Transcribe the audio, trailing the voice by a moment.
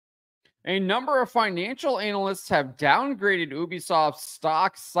A number of financial analysts have downgraded Ubisoft's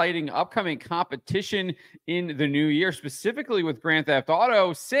stock, citing upcoming competition in the new year, specifically with Grand Theft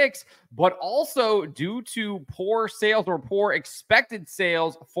Auto 6, but also due to poor sales or poor expected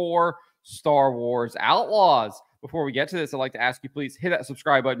sales for Star Wars Outlaws. Before we get to this, I'd like to ask you, please hit that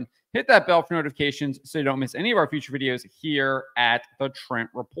subscribe button, hit that bell for notifications so you don't miss any of our future videos here at the Trent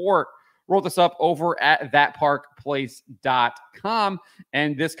Report. Wrote this up over at thatparkplace.com.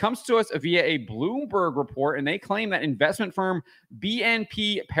 And this comes to us via a Bloomberg report. And they claim that investment firm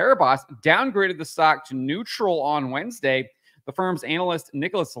BNP Paribas downgraded the stock to neutral on Wednesday. The firm's analyst,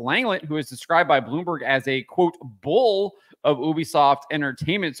 Nicholas Langlet, who is described by Bloomberg as a, quote, bull of Ubisoft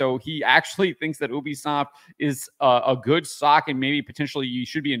Entertainment. So he actually thinks that Ubisoft is a good stock and maybe potentially you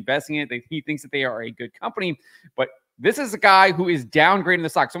should be investing in it. He thinks that they are a good company. But this is a guy who is downgrading the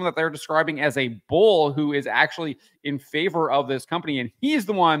stock, someone that they're describing as a bull who is actually in favor of this company. And he's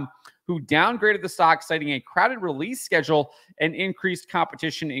the one who downgraded the stock, citing a crowded release schedule and increased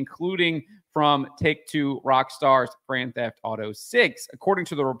competition, including from Take-Two Rockstar's Grand Theft Auto 6. According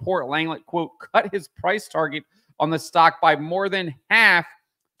to the report, Langlet, quote, cut his price target on the stock by more than half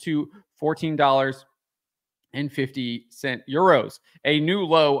to $14.50 euros, a new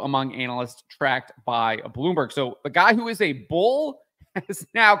low among analysts tracked by Bloomberg. So the guy who is a bull has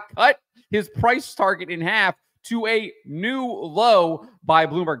now cut his price target in half to a new low by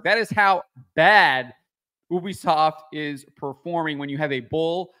Bloomberg. That is how bad Ubisoft is performing when you have a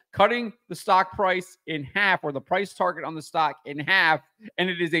bull cutting the stock price in half, or the price target on the stock in half, and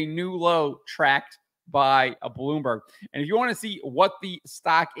it is a new low tracked by a Bloomberg. And if you want to see what the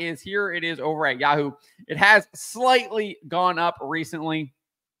stock is, here it is over at Yahoo. It has slightly gone up recently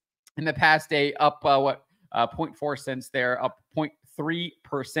in the past day, up 0.4 cents there, up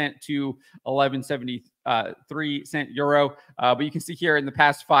 0.3% to 11.73 euro. But you can see here in the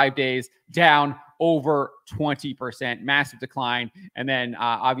past 5 days, down over 20%, massive decline. And then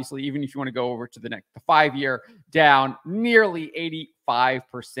obviously, even if you want to go over to the 5-year, down nearly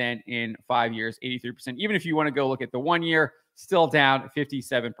 85% in 5 years, 83%. Even if you want to go look at the 1 year, still down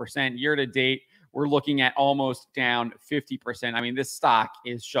 57%. Year to date, we're looking at almost down 50%. I mean, this stock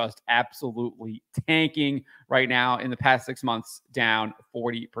is just absolutely tanking right now. In the past 6 months, down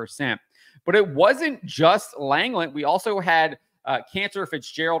 40%. But it wasn't just Langlet. We also had Cantor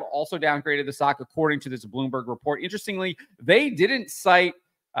Fitzgerald also downgraded the stock, according to this Bloomberg report. Interestingly, they didn't cite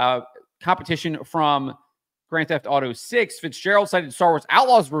competition from Grand Theft Auto 6. Fitzgerald cited Star Wars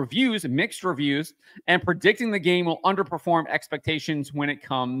Outlaws reviews, mixed reviews, and predicting the game will underperform expectations when it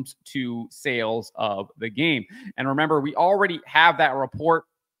comes to sales of the game. And remember, we already have that report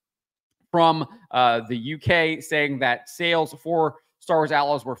from the UK saying that sales for Star Wars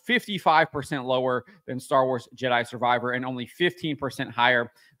Outlaws were 55% lower than Star Wars Jedi Survivor and only 15%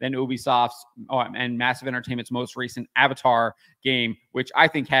 higher than Ubisoft's and Massive Entertainment's most recent Avatar game, which I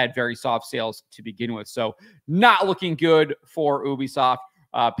think had very soft sales to begin with. So not looking good for Ubisoft.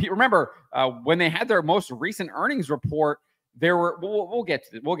 Remember, when they had their most recent earnings report, there were, we'll get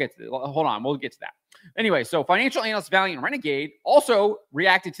to it. Hold on, we'll get to that. Anyway, so financial analyst Valiant Renegade also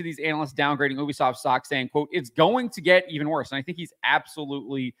reacted to these analysts downgrading Ubisoft stock, saying, quote, it's going to get even worse. And I think he's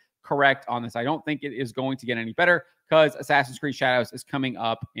absolutely correct on this. I don't think it is going to get any better because Assassin's Creed Shadows is coming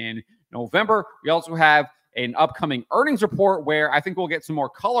up in November. We also have an upcoming earnings report where I think we'll get some more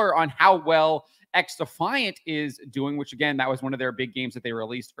color on how well X-Defiant is doing, which again, that was one of their big games that they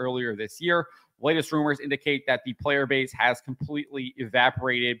released earlier this year. Latest rumors indicate that the player base has completely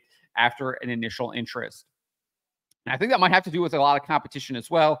evaporated after an initial interest. And I think that might have to do with a lot of competition as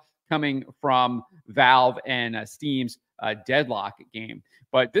well, coming from Valve and Steam's Deadlock game.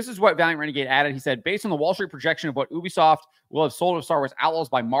 But this is what Valiant Renegade added. He said, based on the Wall Street projection of what Ubisoft will have sold of Star Wars Outlaws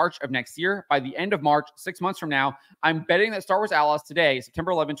by March of next year, by the end of March, 6 months from now, I'm betting that Star Wars Outlaws today,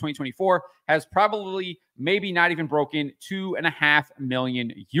 September 11, 2024, has probably maybe not even broken 2.5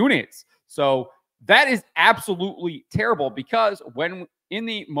 million units. So that is absolutely terrible, because when in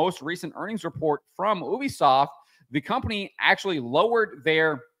the most recent earnings report from Ubisoft, the company actually lowered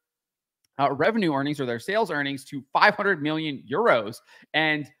their revenue earnings, or their sales earnings, to 500 million euros.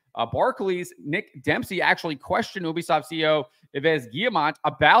 And Barclays' Nick Dempsey actually questioned Ubisoft CEO Yves Guillemot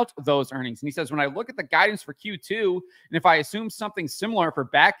about those earnings. And he says, when I look at the guidance for Q2, and if I assume something similar for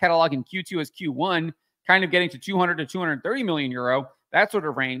back catalog in Q2 as Q1, kind of getting to 200 to 230 million euro, that sort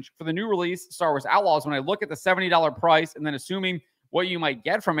of range. For the new release, Star Wars Outlaws, when I look at the $70 price and then assuming what you might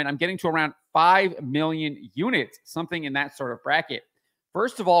get from it, I'm getting to around 5 million units, something in that sort of bracket.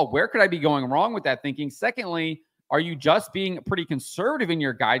 First of all, where could I be going wrong with that thinking? Secondly, are you just being pretty conservative in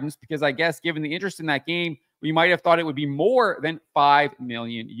your guidance? Because I guess given the interest in that game, we might have thought it would be more than 5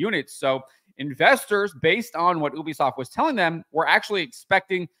 million units. So investors, based on what Ubisoft was telling them, were actually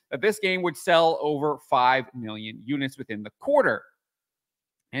expecting that this game would sell over 5 million units within the quarter.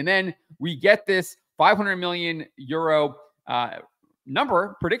 And then we get this 500 million euro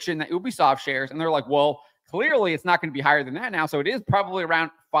number prediction that Ubisoft shares. And they're like, well, clearly it's not going to be higher than that now. So it is probably around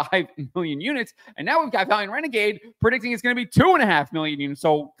 5 million units. And now we've got Valiant Renegade predicting it's going to be 2.5 million units.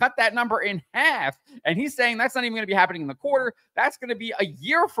 So cut that number in half. And he's saying that's not even going to be happening in the quarter. That's going to be a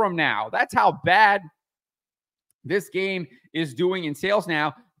year from now. That's how bad this game is doing in sales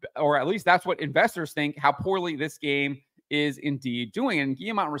now. Or at least that's what investors think, how poorly this game is indeed doing. And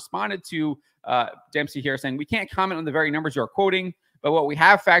Guillemot responded to Dempsey here saying, we can't comment on the very numbers you're quoting, but what we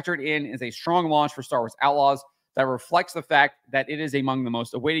have factored in is a strong launch for Star Wars Outlaws that reflects the fact that it is among the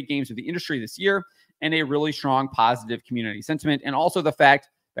most awaited games of the industry this year and a really strong positive community sentiment. And also the fact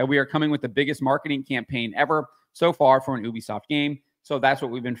that we are coming with the biggest marketing campaign ever so far for an Ubisoft game. So that's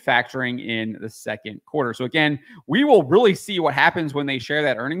what we've been factoring in the second quarter. So again, we will really see what happens when they share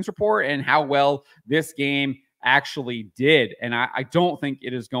that earnings report and how well this game actually did. And I don't think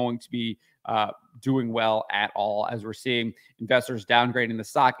it is going to be doing well at all, as we're seeing investors downgrading the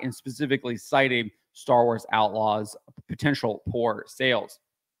stock and specifically citing Star Wars Outlaws potential poor sales.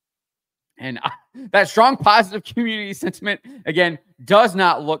 And that strong positive community sentiment, again, does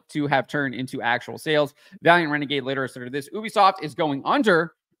not look to have turned into actual sales. Valiant Renegade later asserted this: Ubisoft is going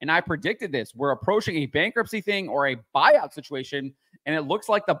under, and I predicted this. We're approaching a bankruptcy thing or a buyout situation, and it looks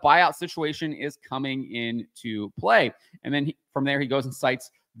like the buyout situation is coming into play. And then from there, he goes and cites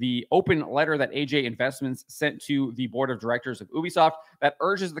the open letter that AJ Investments sent to the board of directors of Ubisoft that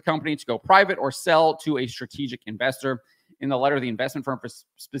urges the company to go private or sell to a strategic investor. In the letter, the investment firm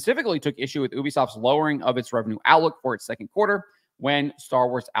specifically took issue with Ubisoft's lowering of its revenue outlook for its second quarter when Star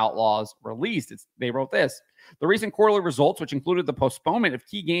Wars Outlaws released. They wrote this: the recent quarterly results, which included the postponement of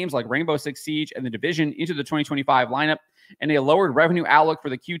key games like Rainbow Six Siege and The Division into the 2025 lineup and a lowered revenue outlook for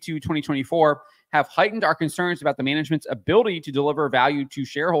the Q2 2024, have heightened our concerns about the management's ability to deliver value to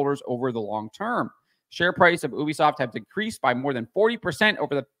shareholders over the long term. Share price of Ubisoft have decreased by more than 40%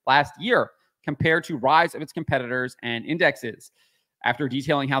 over the last year, compared to rise of its competitors and indexes. After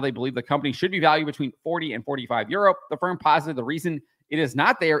detailing how they believe the company should be valued between 40 and 45 euro, the firm posited the reason it is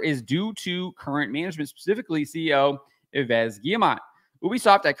not there is due to current management, specifically CEO Yves Guillemot.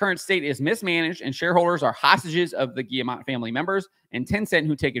 Ubisoft at current state is mismanaged, and shareholders are hostages of the Guillemot family members and Tencent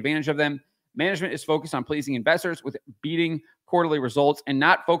who take advantage of them. Management is focused on pleasing investors with beating quarterly results and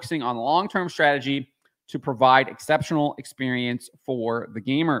not focusing on long-term strategy to provide exceptional experience for the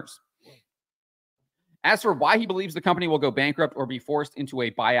gamers. As for why he believes the company will go bankrupt or be forced into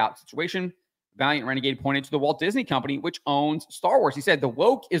a buyout situation, Valiant Renegade pointed to the Walt Disney Company, which owns Star Wars. He said, the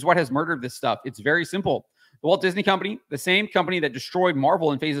woke is what has murdered this stuff. It's very simple. The Walt Disney Company, the same company that destroyed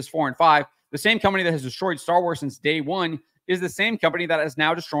Marvel in phases 4 and 5, the same company that has destroyed Star Wars since day one, is the same company that is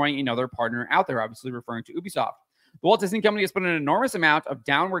now destroying another partner out there, obviously referring to Ubisoft. The Walt Disney Company has put an enormous amount of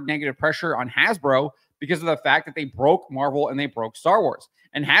downward negative pressure on Hasbro because of the fact that they broke Marvel and they broke Star Wars.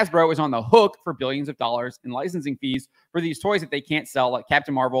 And Hasbro is on the hook for billions of dollars in licensing fees for these toys that they can't sell, like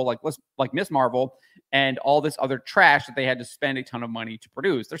Captain Marvel, like Miss Marvel, and all this other trash that they had to spend a ton of money to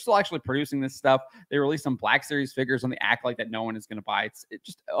produce. They're still actually producing this stuff. They released some Black Series figures and they act like that no one is going to buy. It's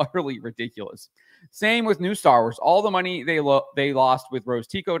just utterly ridiculous. Same with new Star Wars. All the money they lost with Rose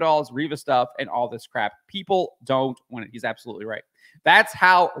Tico dolls, Reva stuff, and all this crap. People don't want it. He's absolutely right. That's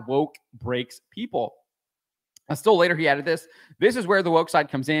how woke breaks people. Still later, he added this. This is where the woke side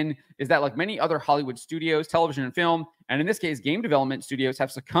comes in, is that like many other Hollywood studios, television and film, and in this case, game development studios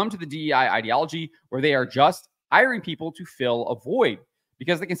have succumbed to the DEI ideology where they are just hiring people to fill a void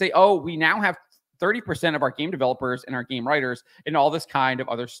because they can say, oh, we now have 30% of our game developers and our game writers and all this kind of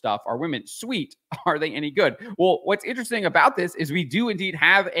other stuff are women. Sweet. Are they any good? Well, what's interesting about this is we do indeed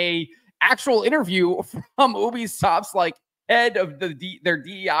have a actual interview from Ubisoft's head of their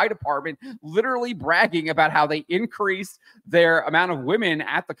DEI department, literally bragging about how they increased their amount of women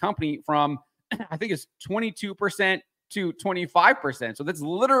at the company from, I think it's 22% to 25%. So that's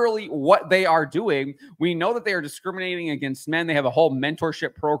literally what they are doing. We know that they are discriminating against men. They have a whole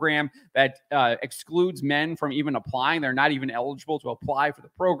mentorship program that excludes men from even applying. They're not even eligible to apply for the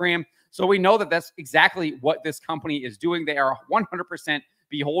program. So we know that that's exactly what this company is doing. They are 100%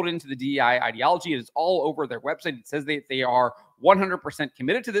 beholden to the DEI ideology. It is all over their website. It says that they are 100%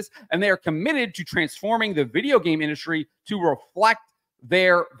 committed to this, and they are committed to transforming the video game industry to reflect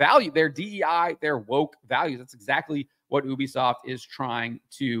their value, their DEI, their woke values. That's exactly what Ubisoft is trying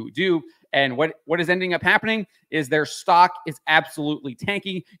to do. And what is ending up happening is their stock is absolutely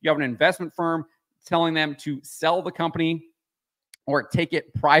tanking. You have an investment firm telling them to sell the company or take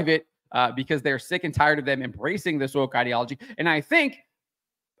it private because they're sick and tired of them embracing this woke ideology. And I think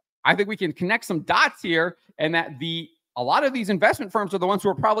we can connect some dots here, and that a lot of these investment firms are the ones who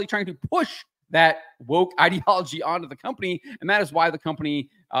are probably trying to push that woke ideology onto the company. And that is why the company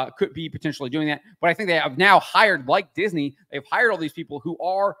could be potentially doing that. But I think they have now hired, like Disney, they've hired all these people who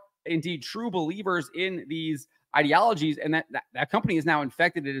are indeed true believers in these ideologies, and that company is now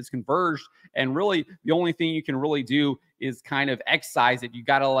infected. It is converged, and really the only thing you can really do is kind of excise it. You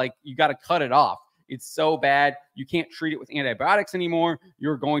gotta cut it off. It's so bad, you can't treat it with antibiotics anymore.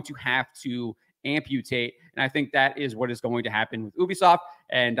 You're going to have to amputate. And I think that is what is going to happen with Ubisoft.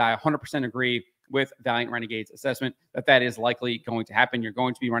 And I 100% agree with Valiant Renegade's assessment that is likely going to happen. You're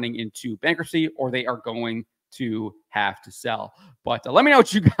going to be running into bankruptcy, or they are going to have to sell. But let me know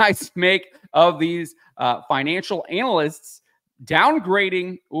what you guys make of these financial analysts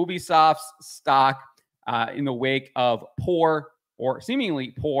downgrading Ubisoft's stock in the wake of poor, or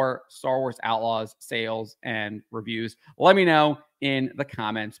seemingly poor, Star Wars Outlaws sales and reviews. Let me know in the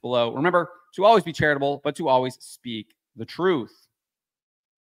comments below. Remember to always be charitable, but to always speak the truth.